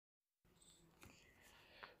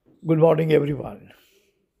Good morning, everyone.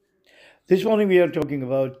 This morning we are talking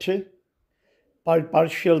about part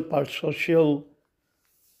partial, part social,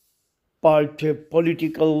 part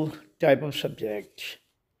political type of subject.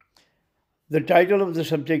 The title of the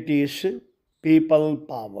subject is People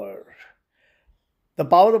Power. The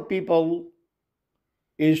power of people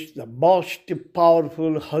is the most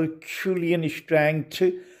powerful Herculean strength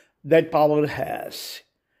that power has.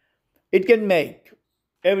 It can make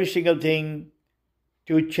every single thing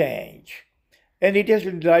to change. And it has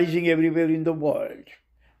been rising everywhere in the world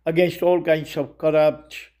against all kinds of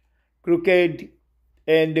corrupt, crooked,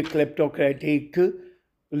 and kleptocratic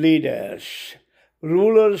leaders.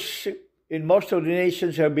 Rulers in most of the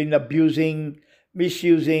nations have been abusing,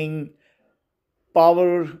 misusing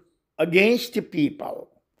power against the people.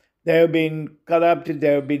 They have been corrupt, they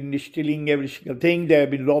have been stealing every single thing, they have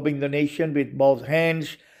been robbing the nation with both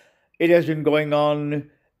hands. It has been going on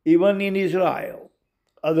even in Israel.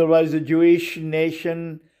 Otherwise, the Jewish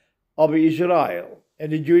nation of Israel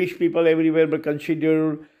and the Jewish people everywhere were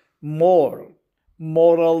considered more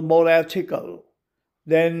moral, more ethical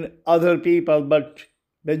than other people. But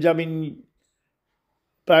Benjamin,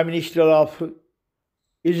 Prime Minister of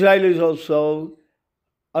Israel, is also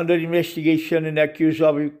under investigation and accused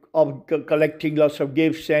of collecting lots of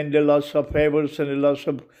gifts and lots of favors and lots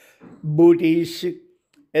of booties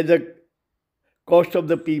at the cost of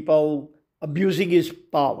the people, abusing his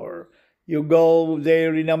power. You go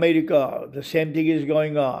there in America, the same thing is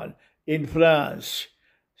going on. In France,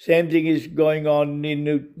 same thing is going on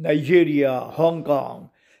in Nigeria, Hong Kong.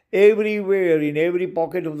 Everywhere, in every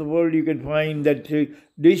pocket of the world, you can find that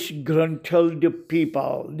disgruntled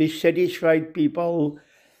people, dissatisfied people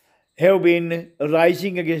have been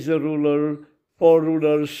rising against the ruler for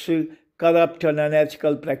rulers' corrupt and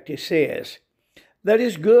unethical practices. That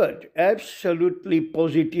is good, absolutely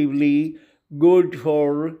positively good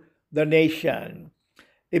for the nation.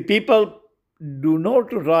 If people do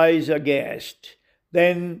not rise against,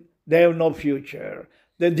 then they have no future.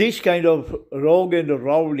 Then this kind of rogue and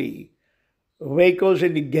rowdy, Waco's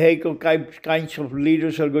and Geico kinds of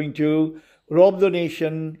leaders are going to rob the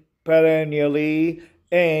nation perennially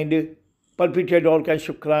and perpetrate all kinds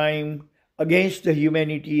of crime against the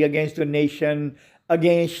humanity, against the nation,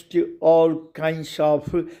 against all kinds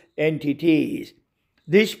of entities.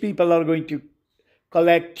 These people are going to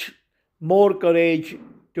collect more courage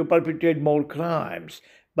to perpetrate more crimes.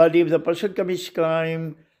 But if the person commits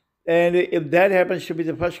crime, and if that happens to be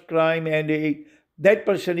the first crime, and that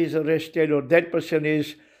person is arrested or that person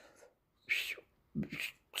is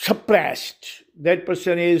suppressed, that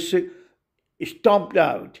person is stomped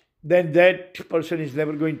out, then that person is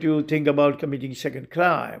never going to think about committing second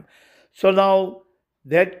crime. So now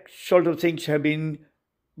that sort of things have been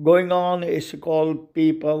going on is called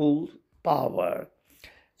people power.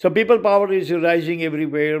 So people power is rising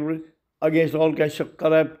everywhere against all kinds of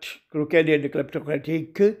corrupt, crooked, and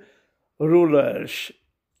kleptocratic rulers.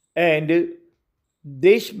 And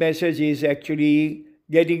this message is actually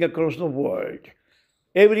getting across the world.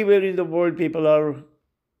 Everywhere in the world, people are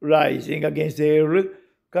rising against their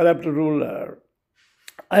corrupt ruler.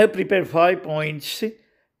 I have prepared 5 points to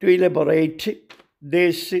elaborate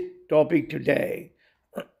this topic today.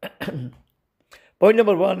 Point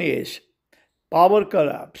number one is power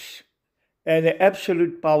corrupts, and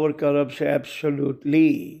absolute power corrupts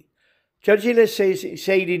absolutely. Churchill has said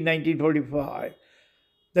in 1945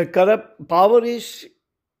 that power is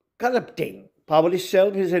corrupting. Power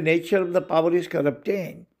itself is the nature of the power is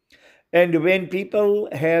corrupting. And when people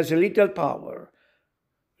has little power,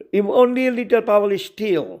 if only a little power is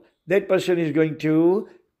still, that person is going to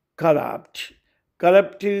corrupt.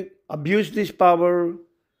 Corrupt, abuse this power,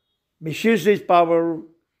 misuse this power,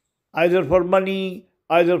 either for money,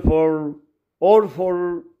 either for or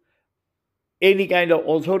for any kind of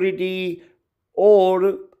authority,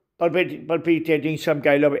 or perpetrating some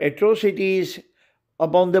kind of atrocities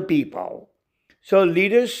upon the people. So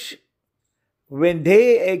leaders, when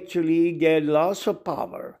they actually get lots of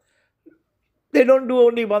power, they don't do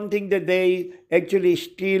only one thing, that they actually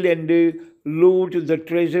steal and loot the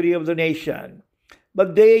treasury of the nation.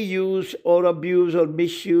 But they use or abuse or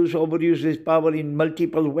misuse, overuse this power in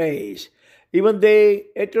multiple ways. Even they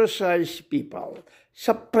atrocize people,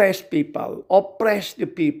 suppress people, oppress the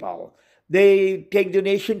people. They take the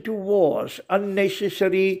nation to wars,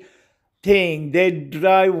 unnecessary thing. They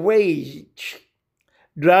drive wage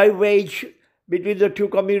between the two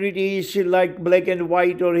communities like black and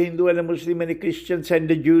white, or Hindu and Muslim and Christians and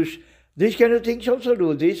the Jews. These kind of things also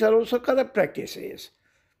do. These are also corrupt practices.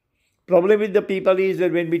 Problem with the people is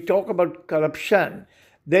that when we talk about corruption,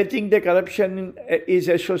 they think the corruption is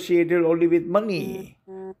associated only with money.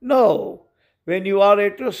 No. When you are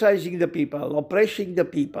atrocizing the people, oppressing the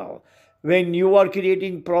people, when you are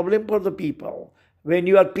creating problem for the people, when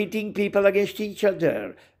you are pitting people against each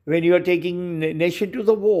other, when you are taking nation to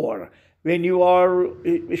the war, when you are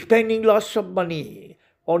spending lots of money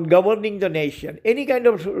on governing the nation, any kind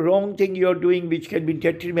of wrong thing you are doing which can be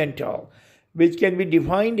detrimental, which can be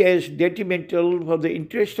defined as detrimental for the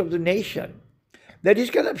interest of the nation, that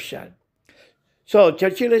is corruption. So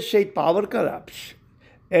Churchill has said power corrupts.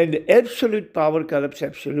 And absolute power corrupts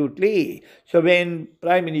absolutely. So when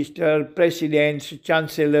prime minister, presidents,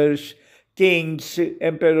 chancellors, kings,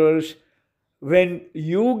 emperors, when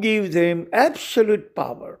you give them absolute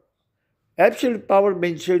power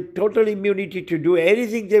means total immunity to do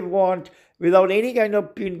anything they want without any kind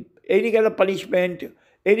of punishment,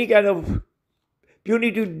 any kind of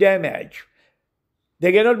punitive damage.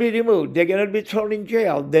 They cannot be removed. They cannot be thrown in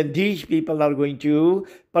jail. Then these people are going to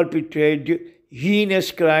perpetrate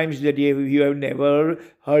heinous crimes that you have never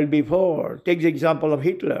heard before. Take the example of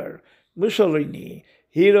Hitler, Mussolini,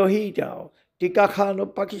 Hirohito, Tika Khan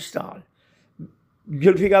of Pakistan,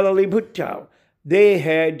 Zulfikar Ali Bhutto. They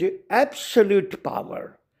had absolute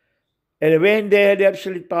power. And when they had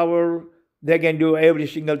absolute power, they can do every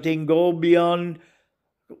single thing, go beyond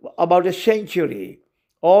about a century.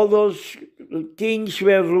 All those kings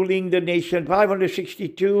were ruling the nation,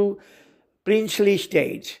 562 princely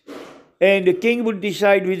states. And the king would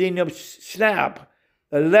decide within a snap,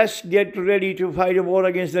 let's get ready to fight a war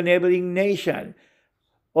against the neighboring nation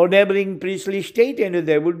or neighboring princely state, and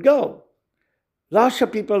they would go. Lots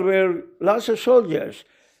of soldiers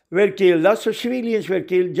were killed, lots of civilians were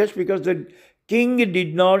killed just because the king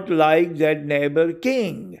did not like that neighbor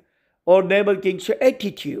king, or neighbor king's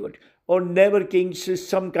attitude, or neighbor king's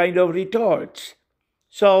some kind of retorts.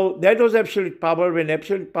 So that was absolute power. When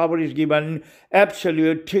absolute power is given,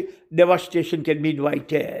 absolute devastation can be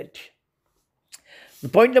invited.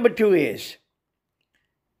 Point number 2 is,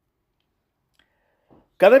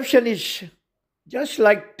 corruption is just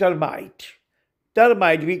like termite.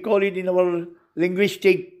 Termite, we call it in our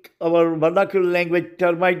our vernacular language,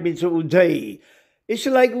 termite means udai. It's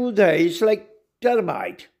like udai, it's like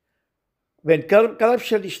termite. When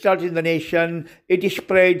corruption starts in the nation, it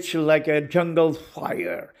spreads like a jungle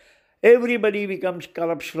fire. Everybody becomes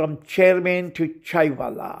corrupt from chairman to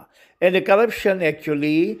chaiwala. And the corruption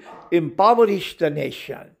actually impoverishes the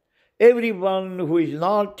nation. Everyone who is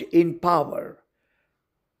not in power,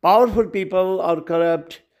 powerful people are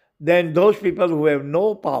corrupt, then those people who have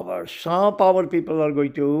no power, some power people are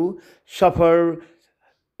going to suffer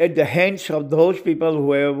at the hands of those people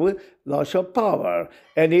who have lots of power.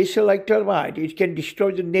 And it's like termite. It can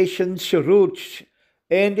destroy the nation's roots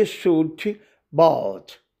and shoot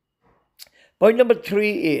both. Point number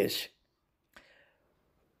 3 is,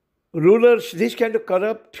 rulers, this kind of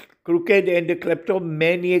corrupt, crooked, and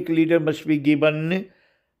kleptomaniac leader must be given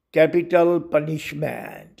capital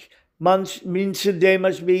punishment. Means they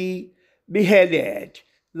must be beheaded,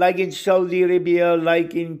 like in Saudi Arabia,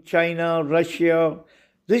 like in China, Russia.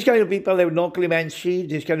 These kind of people have no clemency.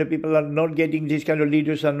 These kind of people are not getting, these kind of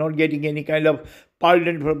leaders are not getting any kind of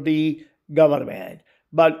pardon from the government,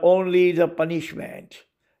 but only the punishment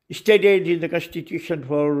stated in the Constitution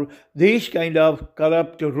for this kind of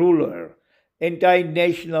corrupt ruler,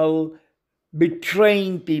 anti-national,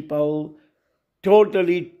 betraying people,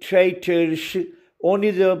 totally traitors.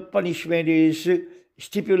 Only the punishment is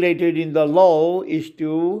stipulated in the law is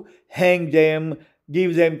to hang them,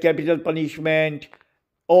 give them capital punishment,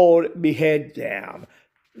 or behead them.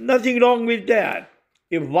 Nothing wrong with that.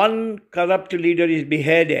 If one corrupt leader is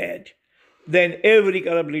beheaded, then every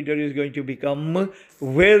corrupt leader is going to become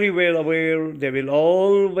very well aware. They will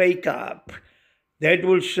all wake up. That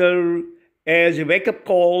will serve as a wake-up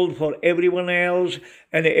call for everyone else,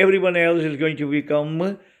 and everyone else is going to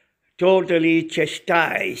become totally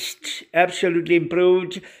chastised, absolutely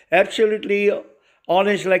improved, absolutely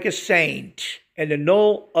honest like a saint. And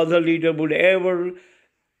no other leader would ever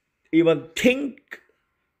even think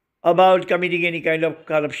about committing any kind of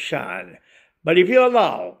corruption. But if you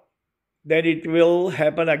allow, then it will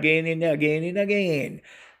happen again and again and again.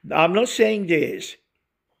 I'm not saying this.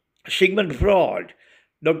 Sigmund Freud,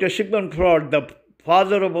 Dr. Sigmund Freud, the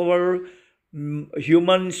father of our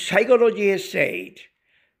human psychology, has said,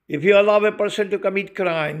 if you allow a person to commit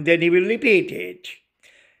crime, then he will repeat it.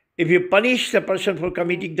 If you punish the person for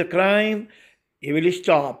committing the crime, he will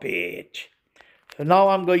stop it. So now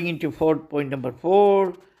I'm going into point number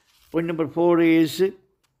 4. Point number 4 is,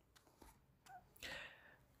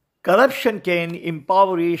 corruption can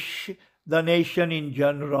impoverish the nation in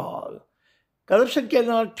general. Corruption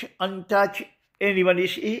cannot untouch anyone.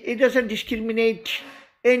 It doesn't discriminate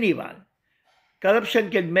anyone. Corruption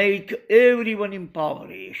can make everyone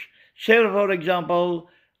impoverished. Say, for example,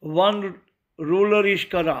 one ruler is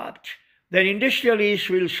corrupt, then industrialists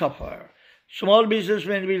will suffer, small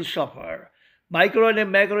businessmen will suffer, micro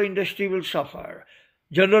and macro industry will suffer,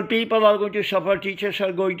 general people are going to suffer, teachers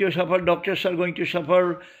are going to suffer, doctors are going to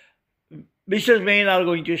suffer, businessmen are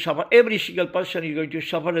going to suffer. Every single person is going to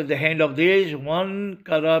suffer at the hand of this one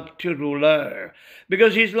corrupt ruler,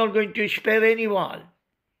 because he's not going to spare anyone.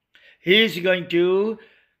 He is going to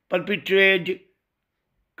perpetrate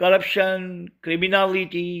corruption,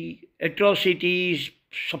 criminality, atrocities,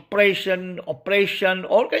 suppression, oppression,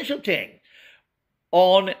 all kinds of things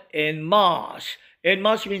on en masse. En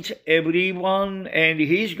masse means everyone, and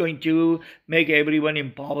he is going to make everyone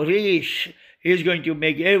impoverished. He is going to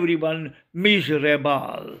make everyone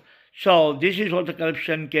miserable. So this is what the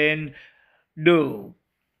corruption can do.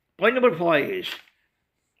 Point number 5 is,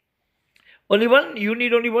 you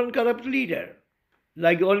need only one corrupt leader.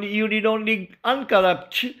 You need only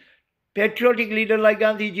uncorrupt, patriotic leader like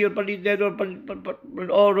Gandhiji or Pandit Nehru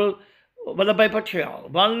or Vallabhbhai Patel.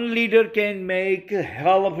 One leader can make a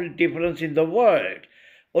hell of a difference in the world.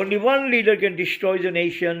 Only one leader can destroy the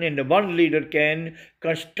nation, and one leader can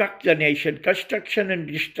construct the nation. Construction and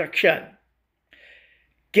destruction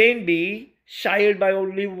can be sired by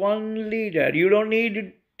only one leader. You don't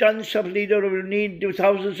need tons of leaders, you need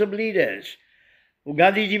thousands of leaders.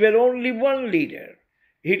 Gandhiji was only one leader.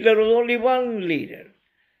 Hitler was only one leader.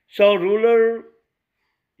 So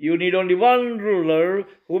you need only one ruler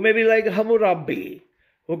who may be like Hammurabi,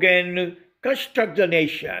 who can construct the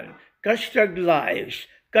nation, construct lives,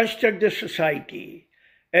 construct the society.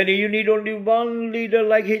 And you need only one leader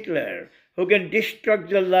like Hitler, who can destruct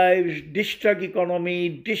the lives, destruct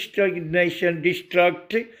economy, destruct nation,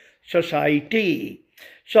 destruct society.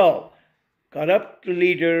 So, corrupt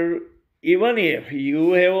leader, even if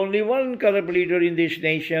you have only one corrupt leader in this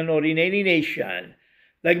nation or in any nation,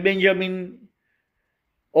 like Benjamin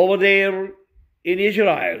over there in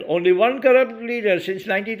Israel, only one corrupt leader since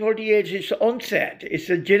 1948, its onset, it's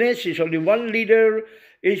a genesis, only one leader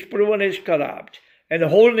is proven as corrupt, and the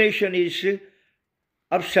whole nation is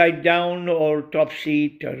upside down or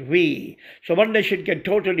topsy-turvy. So one nation can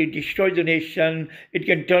totally destroy the nation, it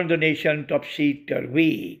can turn the nation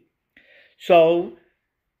topsy-turvy. So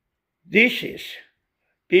this is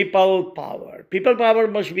people power. People power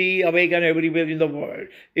must be awakened everywhere in the world.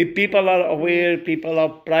 If people are aware, people are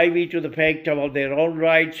privy to the fact about their own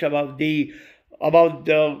rights, about the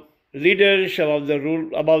leaders,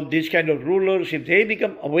 about this kind of rulers, if they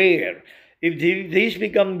become aware, if these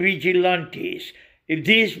become vigilantes, if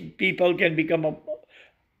these people can become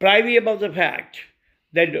privy about the fact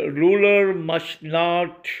that ruler must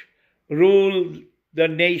not rule the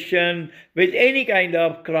nation with any kind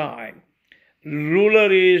of crime. Ruler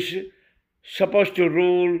is supposed to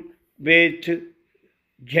rule with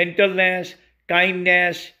gentleness,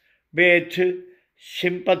 kindness, with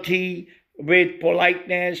sympathy, with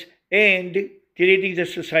politeness, and creating the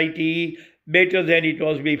society better than it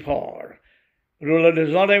was before. Ruler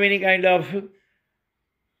does not have any kind of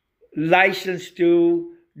license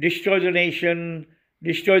to destroy the nation,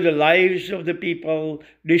 destroy the lives of the people,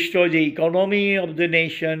 destroy the economy of the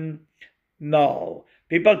nation. No.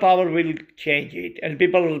 People power will change it, and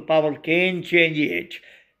people power can change it.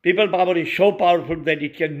 People power is so powerful that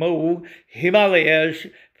it can move Himalayas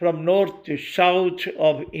from north to south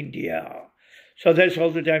of India. So that's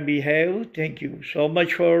all the time we have. Thank you so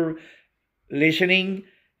much for listening.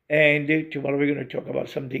 And tomorrow we're going to talk about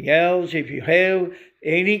something else. If you have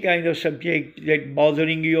any kind of subject that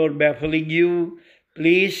bothering you or baffling you,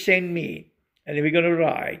 please send me. And we're going to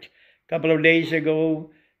write. A couple of days ago,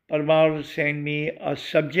 Parmar sent me a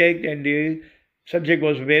subject, and the subject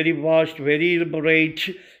was very vast, very elaborate,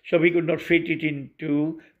 so we could not fit it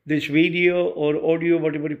into this video or audio,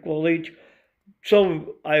 whatever you call it.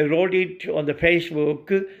 So I wrote it on the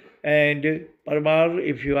Facebook, and Parmar,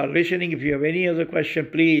 if you are listening, if you have any other question,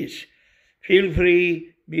 please feel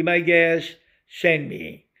free, be my guest, send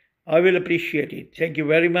me. I will appreciate it. Thank you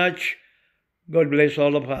very much. God bless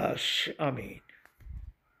all of us. Amen.